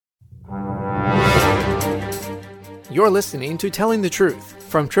You're listening to Telling the Truth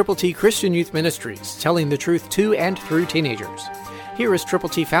from Triple T Christian Youth Ministries, telling the truth to and through teenagers. Here is Triple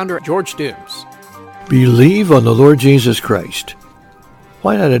T founder George Dooms. Believe on the Lord Jesus Christ.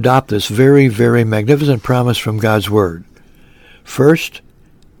 Why not adopt this very, very magnificent promise from God's Word? First,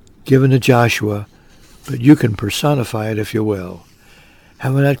 given to Joshua, but you can personify it if you will.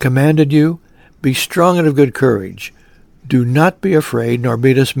 Have I not commanded you? Be strong and of good courage. Do not be afraid nor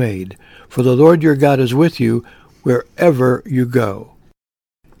be dismayed, for the Lord your God is with you wherever you go.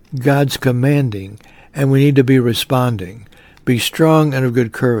 God's commanding, and we need to be responding. Be strong and of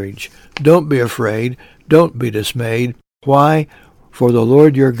good courage. Don't be afraid. Don't be dismayed. Why? For the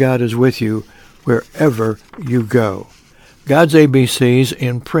Lord your God is with you wherever you go. God's ABCs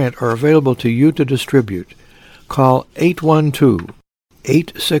in print are available to you to distribute. Call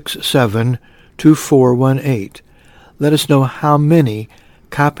 812-867-2418. Let us know how many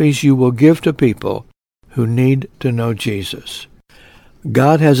copies you will give to people who need to know Jesus.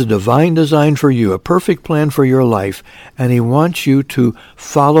 God has a divine design for you, a perfect plan for your life, and He wants you to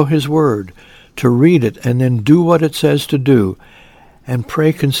follow His Word, to read it and then do what it says to do, and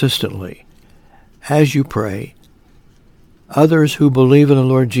pray consistently. As you pray, others who believe in the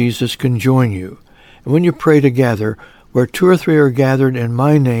Lord Jesus can join you. And when you pray together, where 2 or 3 are gathered in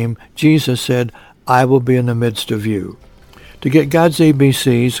my name, Jesus said, I will be in the midst of you. To get God's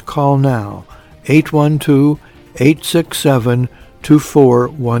ABCs, call now,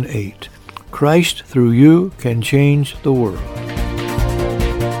 812-867-2418. Christ, through you, can change the world.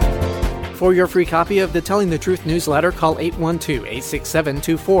 For your free copy of the Telling the Truth newsletter, call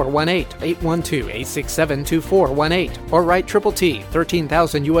 812-867-2418, 812-867-2418, or write Triple T,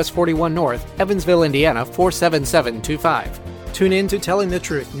 13,000 U.S. 41 North, Evansville, Indiana, 47725. Tune in to Telling the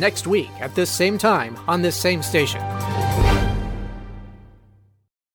Truth next week at this same time on this same station.